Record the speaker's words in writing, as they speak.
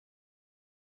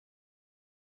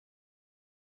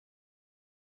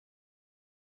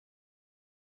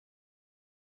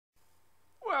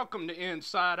Welcome to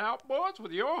Inside Outboards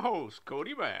with your host,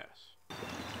 Kodibass.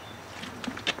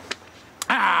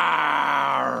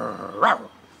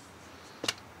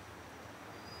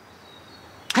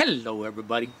 Hello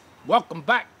everybody, welcome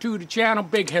back to the channel.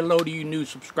 Big hello to you new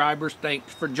subscribers.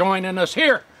 Thanks for joining us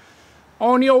here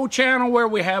on the old channel where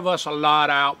we have us a lot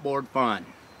of outboard fun.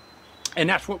 And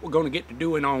that's what we're going to get to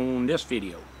doing on this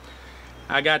video.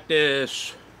 I got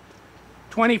this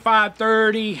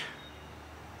 2530.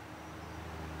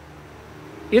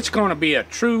 It's going to be a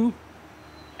true,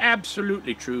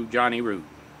 absolutely true Jonnyrude.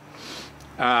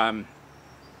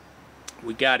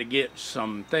 We got to get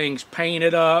some things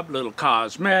painted up, little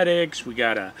cosmetics. We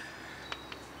got to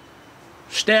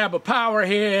stab a power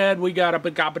head. We got to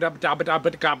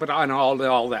and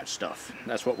all that stuff.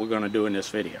 That's what we're going to do in this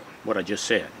video, what I just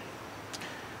said.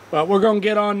 But we're going to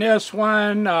get on this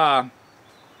one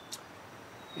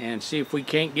and see if we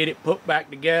can't get it put back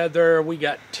together. We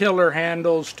got tiller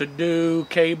handles to do,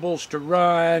 cables to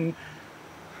run,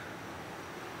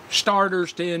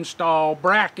 starters to install,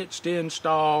 brackets to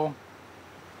install.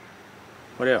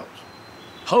 What else?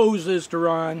 Hoses to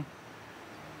run.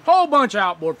 Whole bunch of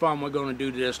outboard fun we're going to do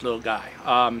to this little guy.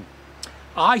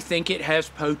 I think it has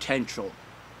potential,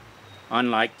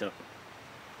 unlike the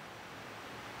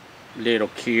little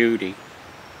cutie.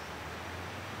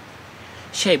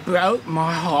 She broke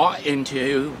my heart in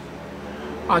two.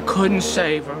 I couldn't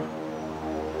save her,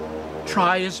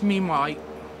 try as me might.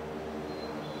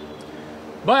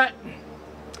 But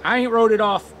I ain't wrote it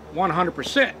off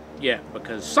 100% yet,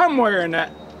 because somewhere in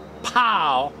that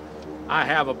pile I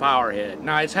have a power head.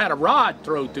 Now it's had a rod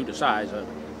thrown through the sides of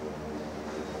it,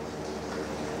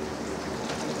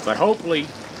 but hopefully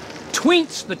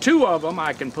twinks the two of them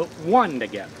I can put one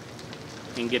together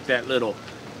and get that little,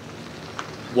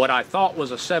 what I thought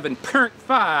was a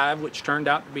 7.5, which turned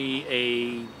out to be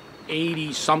a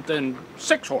 80 something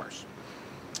 6 horse.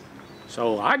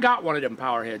 So I got one of them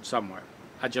power heads somewhere.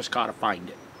 I just gotta find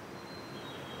it.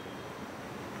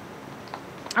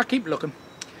 I'll keep looking.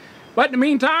 But in the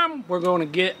meantime, we're going to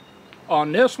get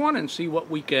on this one and see what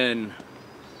we can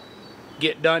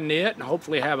get done to it and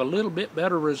hopefully have a little bit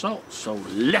better results. So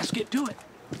let's get to it.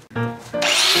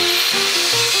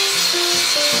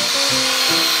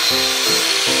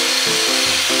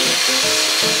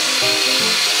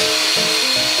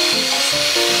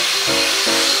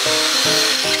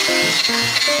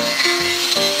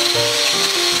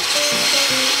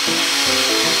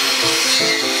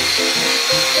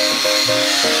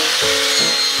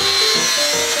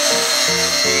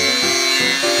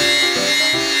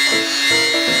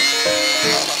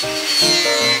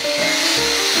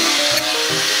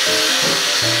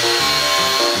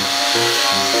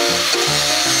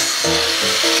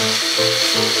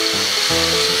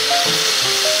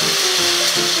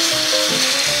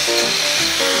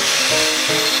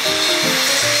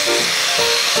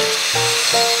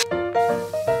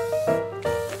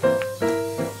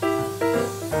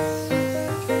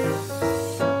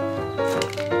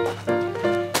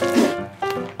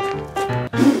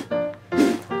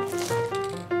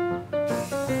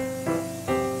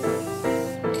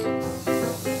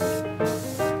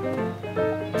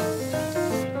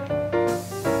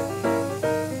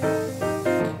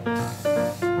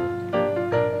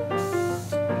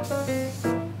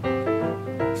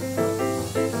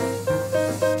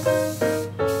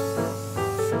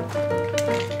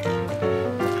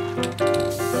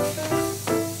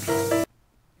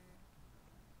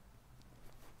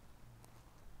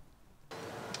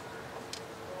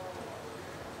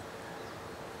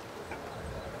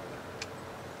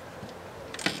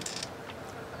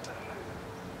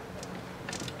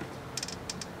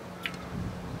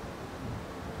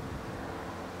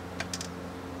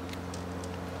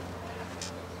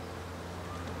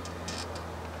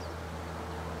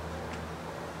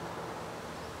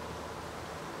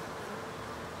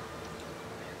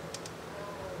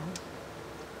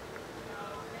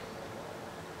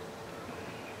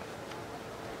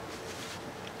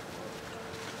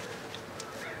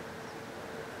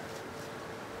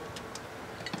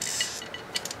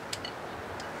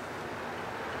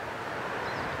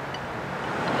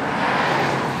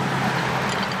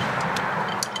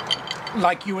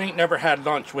 Like you ain't never had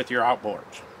lunch with your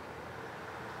outboards.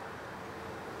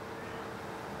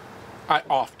 I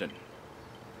often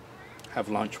have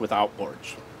lunch with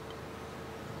outboards.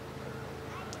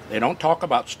 They don't talk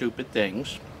about stupid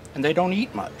things, and they don't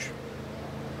eat much.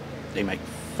 They make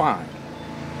fine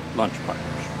lunch partners.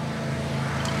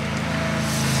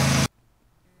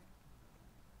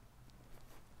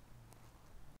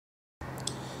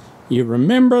 You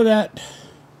remember that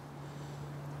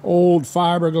old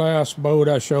fiberglass boat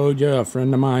I showed you. A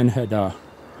friend of mine had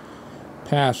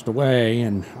passed away,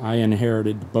 and I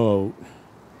inherited the boat.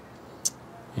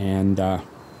 And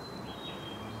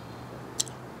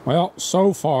well,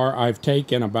 so far I've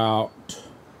taken about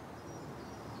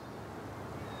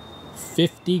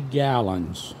 50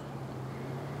 gallons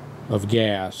of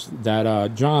gas.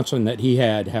 That Johnson that he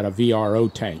had a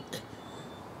VRO tank,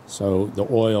 so the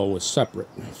oil was separate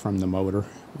from the motor.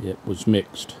 It was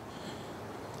mixed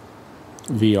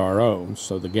VRO,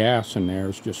 so the gas in there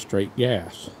is just straight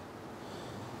gas.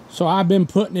 So I've been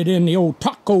putting it in the old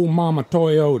Taco Mama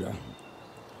Toyota,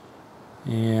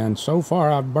 and so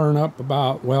far I've burned up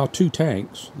about, well, 2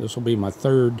 tanks. This will be my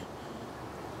 3rd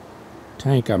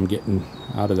tank I'm getting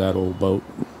out of that old boat.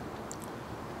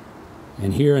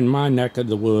 And here in my neck of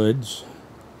the woods,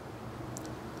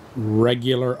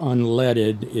 regular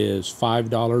unleaded is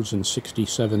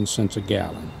 $5.67 a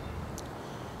gallon.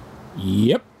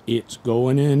 Yep, it's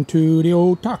going into the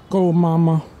old Taco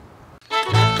Mama.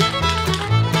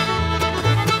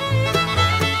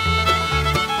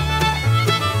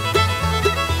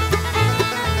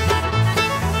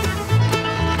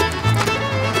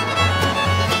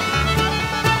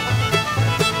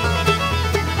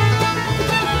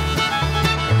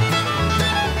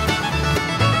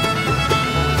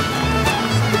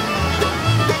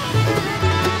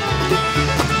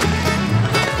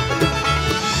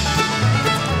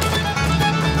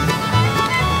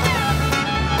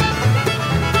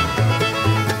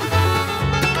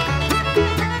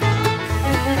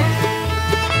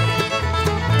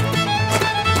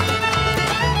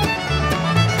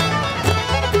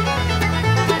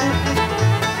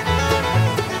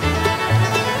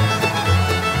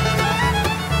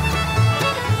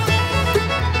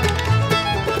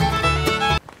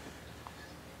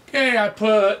 I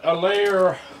put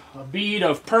a bead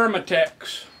of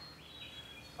Permatex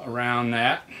around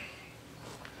that,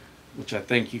 which I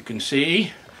think you can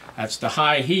see. That's the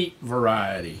high heat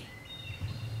variety.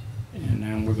 And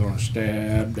then we're going to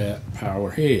stab that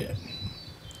power head,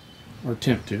 or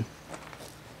attempt to.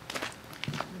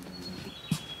 Get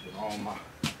all my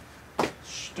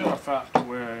stuff out the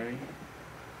way.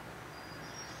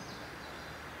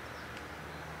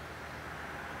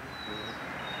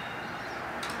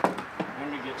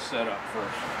 Set up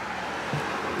first.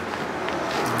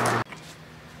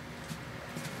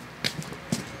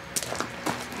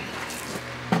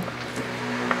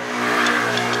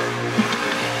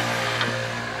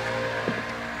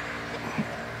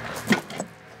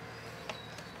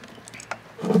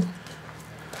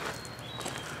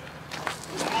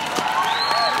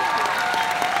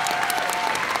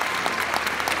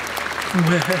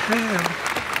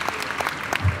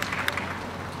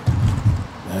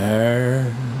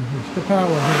 There's the power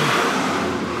head.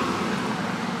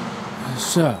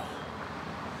 So,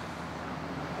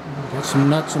 got some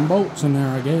nuts and bolts in there,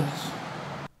 I guess.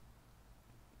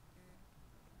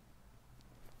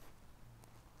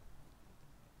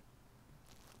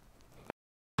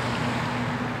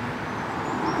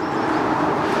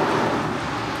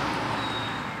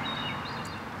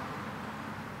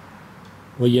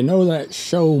 Well, you know that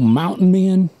show Mountain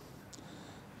Men?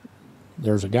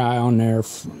 There's a guy on there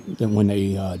that when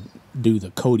they do the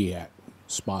Kodiak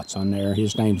spots on there,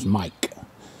 his name's Mike.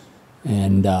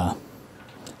 And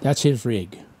that's his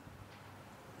rig.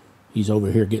 He's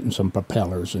over here getting some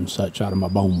propellers and such out of my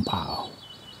bone pile.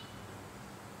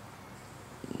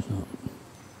 So,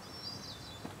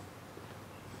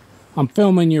 I'm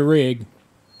filming your rig.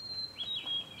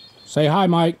 Say hi,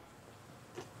 Mike.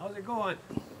 How's it going?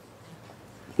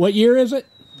 What year is it?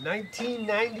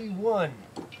 1991.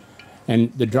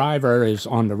 And the driver is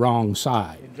on the wrong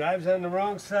side. It drives on the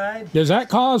wrong side. Does that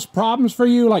cause problems for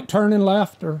you, like turning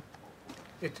left? Or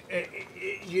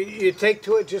you take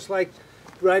to it just like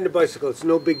riding a bicycle. It's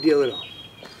no big deal at all.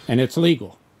 And it's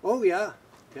legal? Oh, yeah.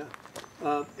 Yeah.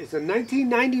 It's a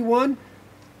 1991.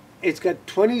 It's got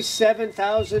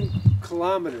 27,000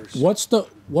 kilometers. What's the...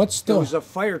 It was a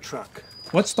fire truck.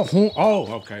 What's the whole...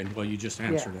 Oh, okay. Well, you just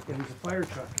answered it. It was a fire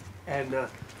truck. And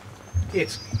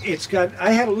it's got...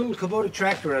 I had a little Kubota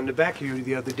tractor on the back here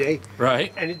the other day.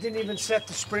 Right. And it didn't even set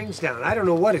the springs down. I don't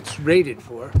know what it's rated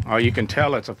for. Oh, you can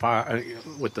tell it's a fire...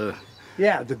 with the...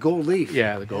 Yeah, the gold leaf.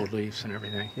 Yeah, the gold leaves and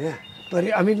everything. Yeah.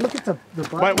 But, I mean, look at the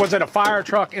bottom. But was it a fire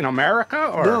truck in America,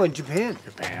 or...? No, in Japan.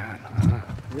 Japan.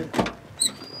 Yeah.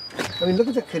 I mean, look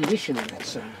at the condition of that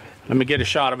son. Let me get a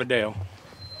shot of Adele.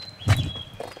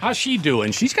 How's she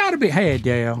doing? She's got to be... Hey,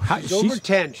 Adele. She's over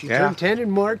 10. She turned 10 in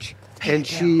March, and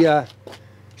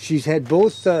she's had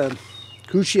both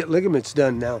cruciate ligaments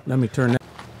done now. Let me turn that...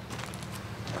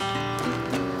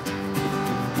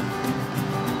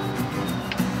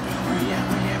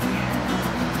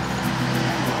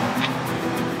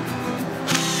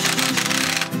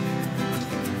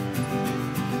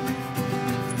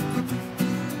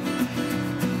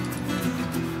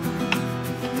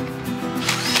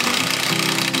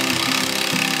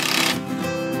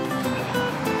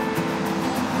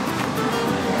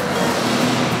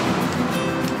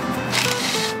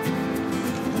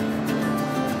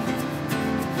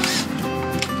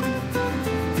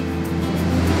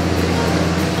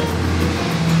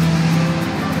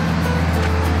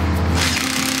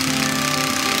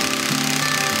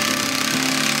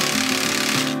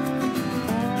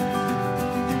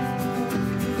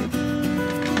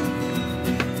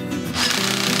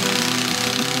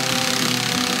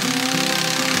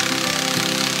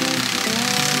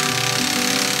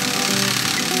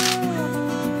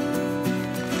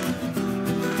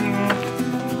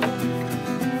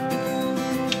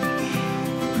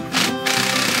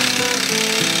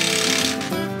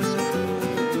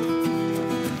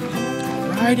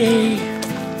 Friday.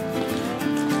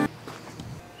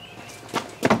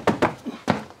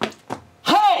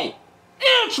 Hey,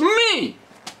 it's me,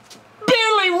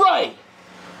 Billy Ray.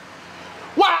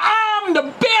 Why, I'm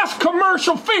the best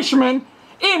commercial fisherman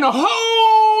in the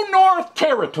whole North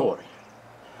Territory.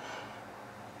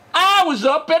 I was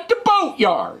up at the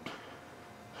boatyard,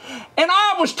 and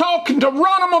I was talking to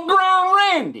Run'em Aground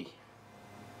Randy.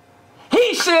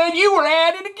 He said you were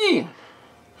at it again.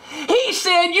 He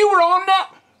said you were on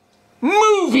that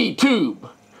movie tube.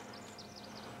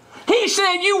 He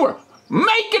said you were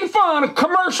making fun of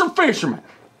commercial fishermen.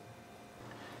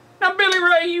 Now, Billy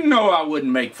Ray, you know I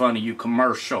wouldn't make fun of you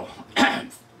commercial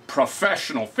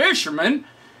professional fishermen.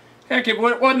 Heck, if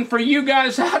it wasn't for you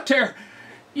guys out there,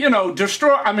 you know,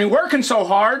 working so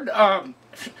hard, I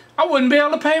wouldn't be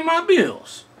able to pay my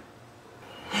bills.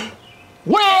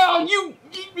 Well,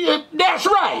 that's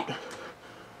right.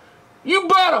 You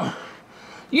better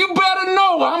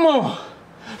know I'm gonna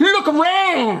look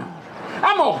around.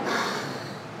 I'm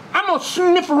gonna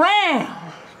sniff around.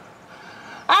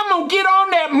 I'm gonna get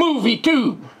on that movie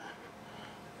tube.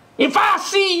 If I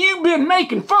see you been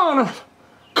making fun of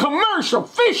commercial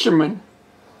fishermen,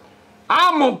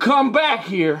 I'm gonna come back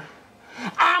here.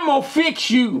 I'm gonna fix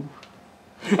you.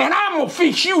 And I'm gonna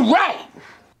fix you right.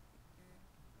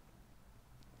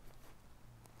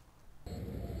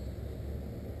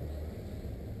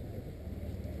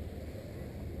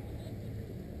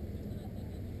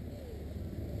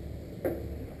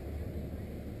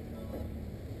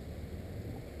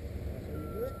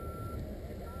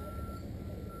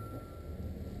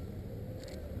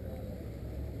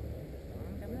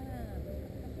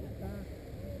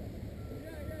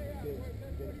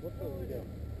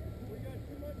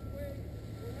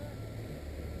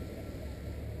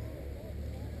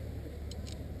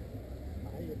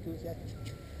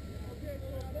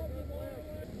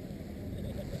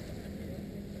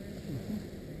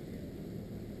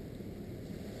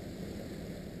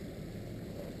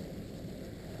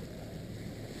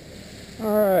 All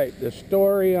right, the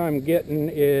story I'm getting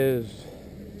is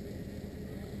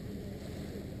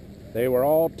they were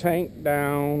all tanked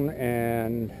down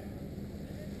and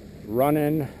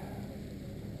running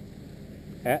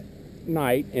at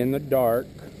night in the dark.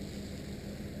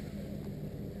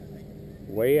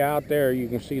 Way out there you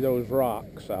can see those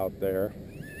rocks out there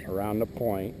around the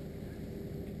point.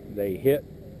 They hit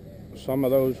some of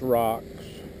those rocks,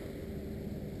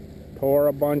 tore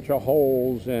a bunch of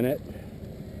holes in it,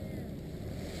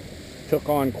 took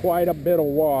on quite a bit of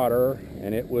water,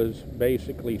 and it was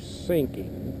basically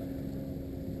sinking.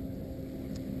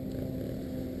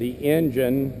 The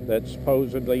engine that's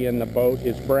supposedly in the boat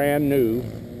is brand new,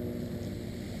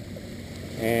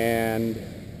 and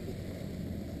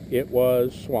it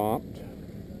was swamped,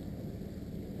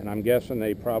 and I'm guessing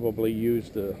they probably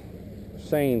used the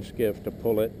seine skiff to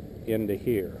pull it into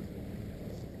here.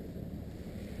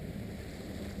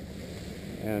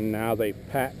 And now they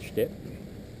patched it,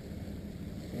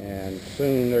 and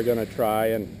soon they're going to try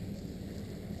and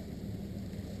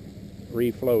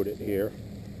refloat it here.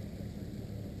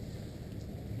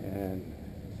 And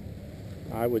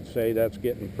I would say that's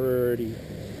getting pretty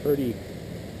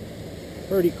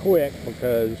quick,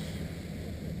 because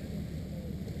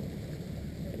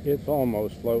it's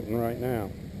almost floating right now.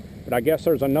 But I guess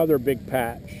there's another big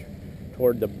patch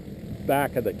toward the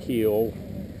back of the keel.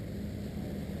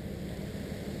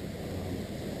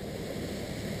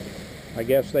 I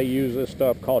guess they use this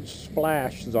stuff called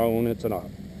splash zone. It's a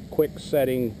quick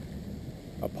setting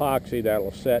epoxy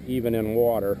that'll set even in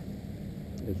water,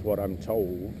 is what I'm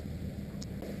told.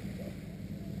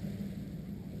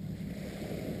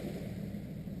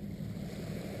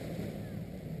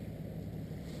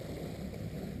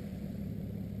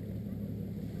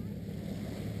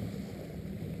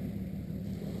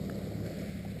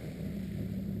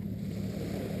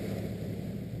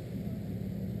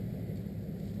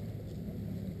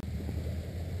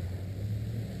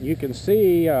 You can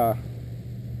see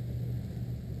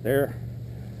they're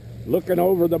looking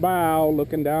over the bow,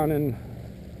 looking down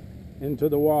into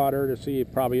the water to see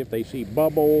probably if they see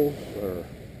bubbles,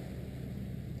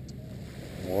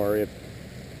 or if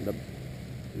the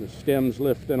stem's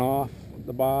lifting off at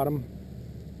the bottom.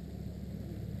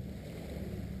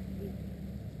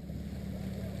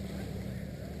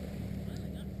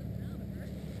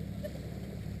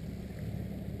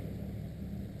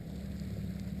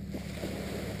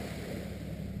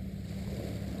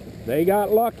 They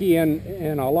got lucky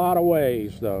in a lot of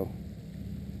ways, though.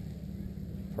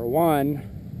 For one,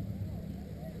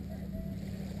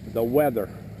 the weather.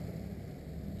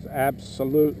 It's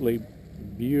absolutely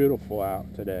beautiful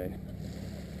out today.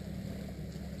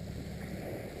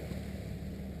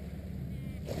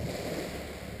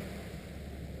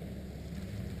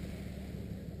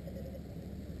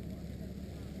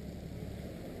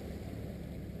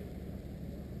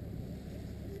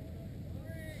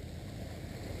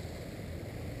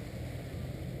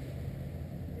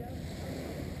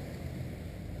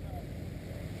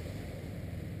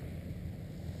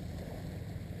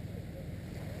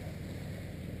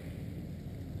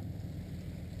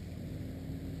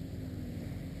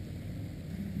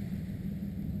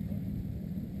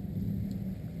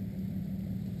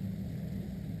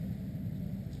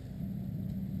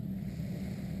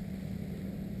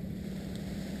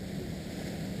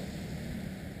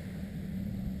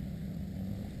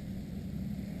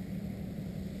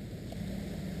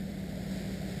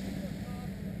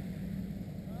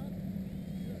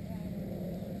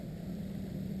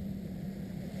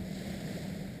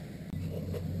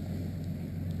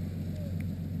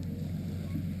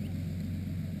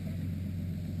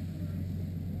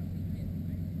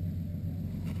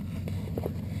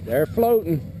 They're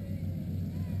floating.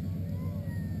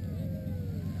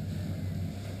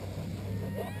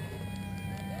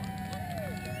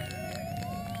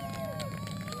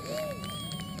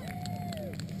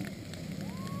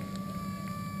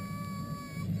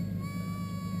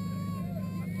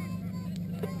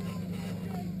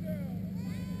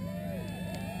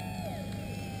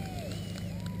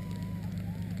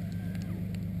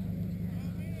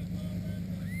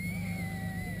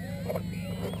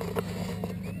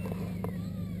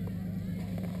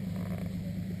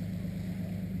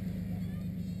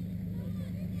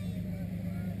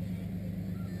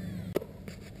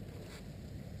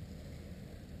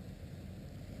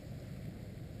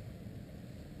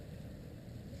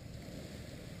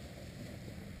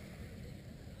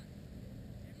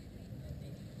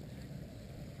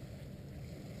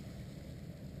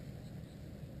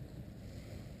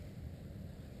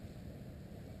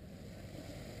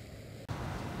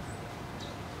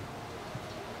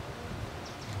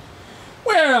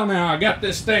 Well, now I got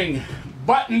this thing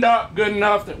buttoned up good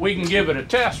enough that we can give it a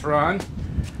test run.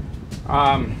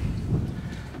 Like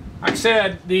I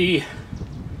said, the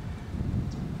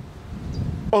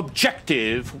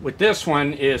objective with this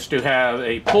one is to have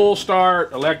a pull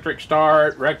start, electric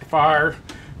start, rectifier,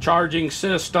 charging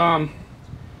system,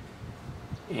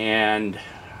 and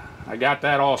I got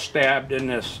that all stabbed in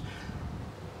this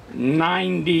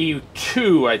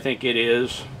 92, I think it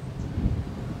is,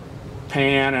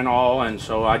 pan and all, and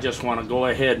so I just want to go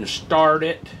ahead and start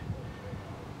it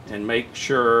and make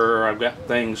sure I've got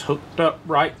things hooked up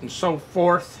right and so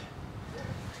forth.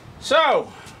 So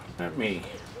let me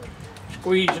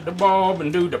squeeze the bulb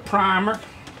and do the primer.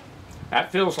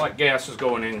 That feels like gas is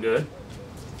going in good.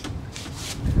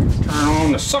 Turn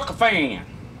on the sucker fan.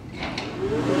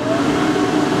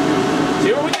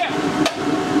 See what we got.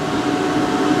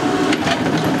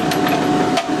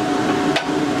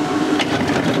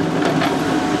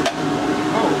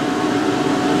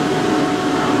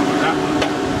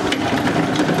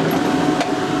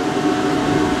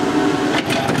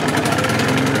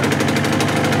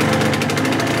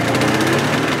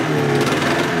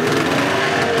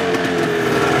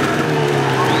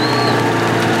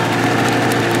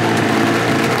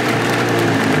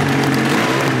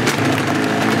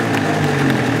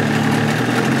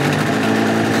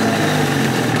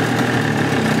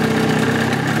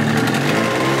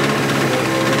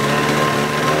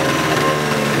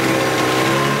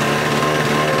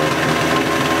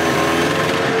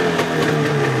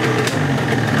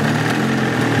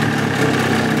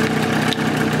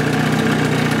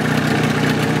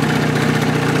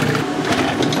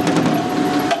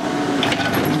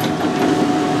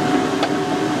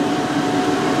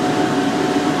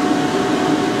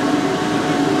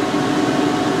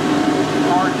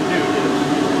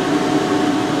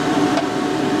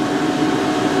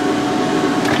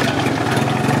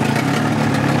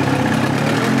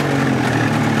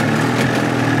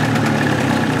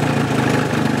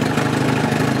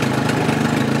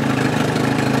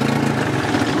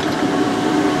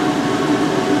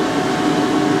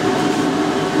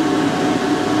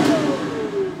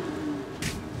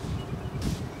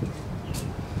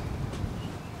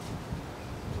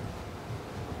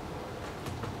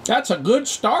 That's a good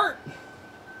start.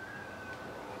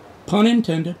 Pun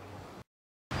intended.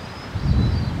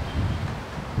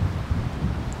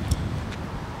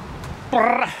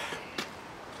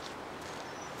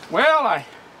 Well,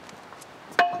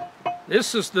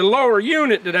 this is the lower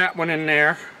unit to that one in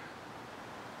there.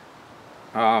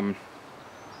 And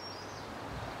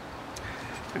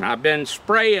I've been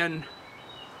spraying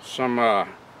some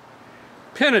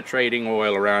penetrating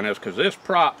oil around this because this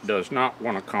prop does not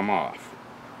want to come off.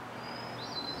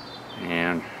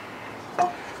 And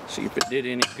see if it did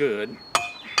any good.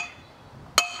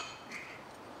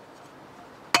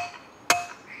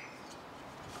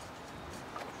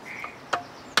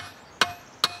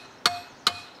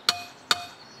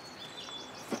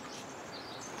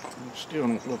 Still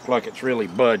don't look like it's really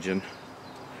budging.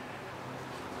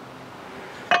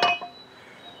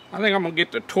 I think I'm gonna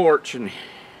get the torch, and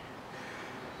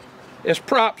this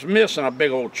prop's missing a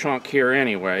big old chunk here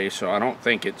anyway, so I don't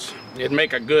think it'd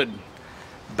make a good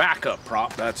backup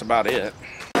prop. That's about it.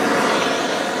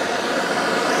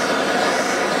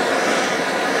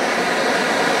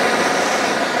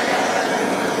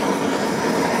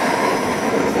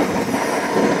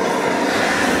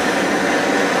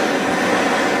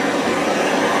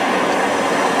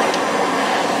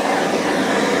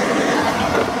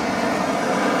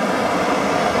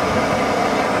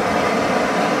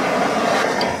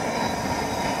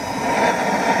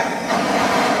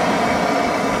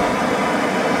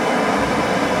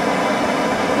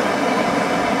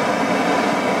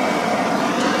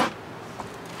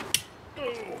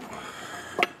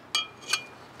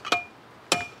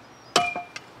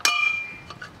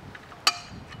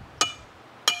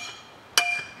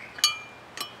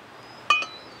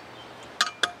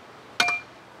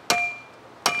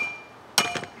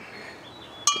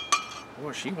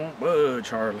 Boy, she won't budge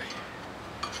hardly.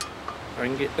 I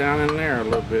can get down in there a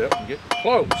little bit and get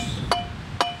close.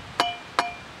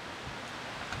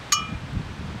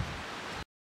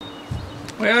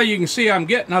 Well, you can see I'm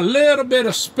getting a little bit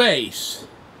of space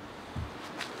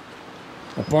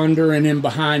up under and in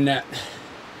behind that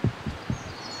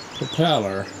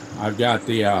propeller. I've got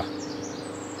the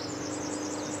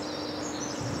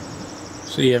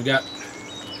see, I've got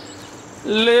a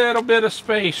little bit of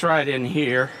space right in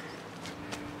here,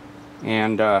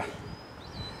 and I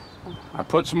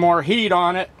put some more heat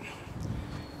on it,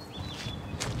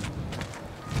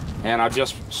 and I'm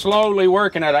just slowly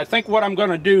working it. I think what I'm going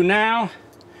to do now,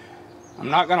 I'm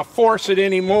not going to force it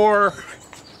anymore.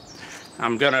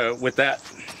 I'm going to, with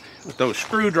those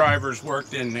screwdrivers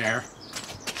worked in there,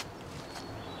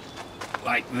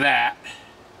 like that,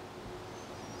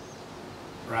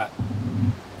 right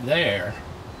there,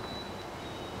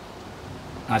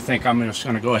 I think I'm just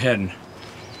going to go ahead and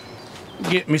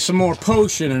get me some more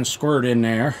potion and squirt in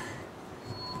there.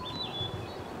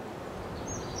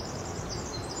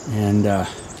 And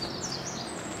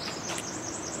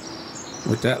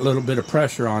with that little bit of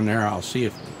pressure on there, I'll see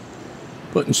if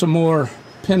putting some more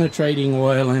penetrating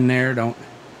oil in there,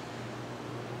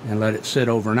 and let it sit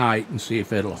overnight and see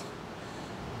if it'll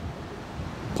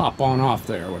pop on off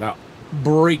there without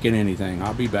breaking anything.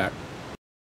 I'll be back.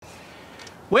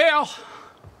 Well,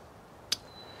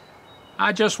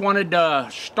 I just wanted to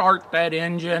start that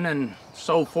engine and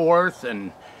so forth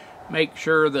and make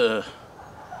sure the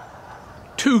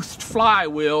toothed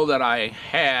flywheel that I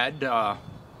had,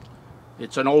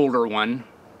 it's an older one,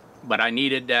 but I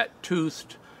needed that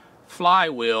toothed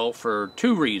flywheel for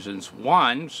two reasons.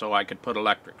 One, so I could put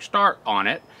electric start on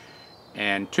it,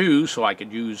 and two, so I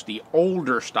could use the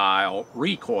older style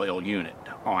recoil unit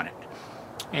on it.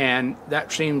 And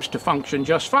that seems to function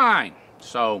just fine.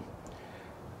 So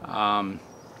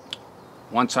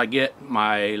once I get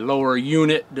my lower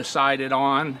unit decided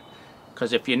on,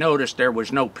 because if you notice, there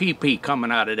was no PP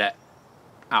coming out of that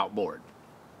outboard.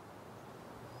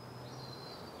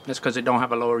 That's because it don't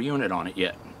have a lower unit on it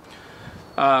yet.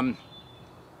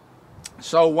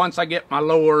 So once I get my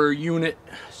lower unit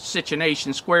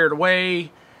situation squared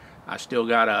away, I still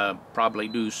gotta probably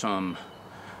do some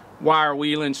wire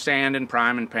wheeling, sanding,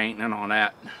 priming, painting, and all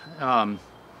that.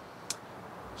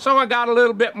 So I got a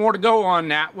little bit more to go on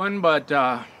that one, but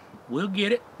we'll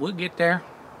get it. We'll get there.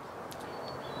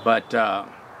 But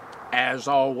as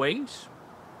always,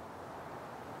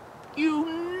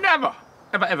 you never,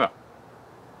 ever, ever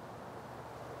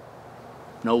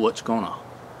know what's gonna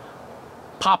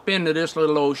pop into this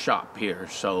little old shop here.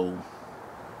 So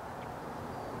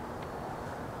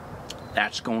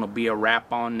that's gonna be a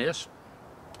wrap on this.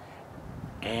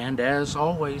 And as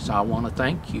always, I want to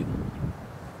thank you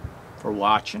for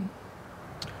watching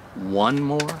one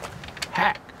more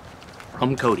hack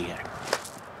from Kodiak.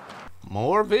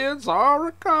 More vids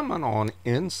are coming on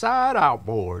Inside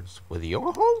Outboards with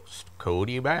your host,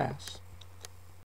 Kodibass.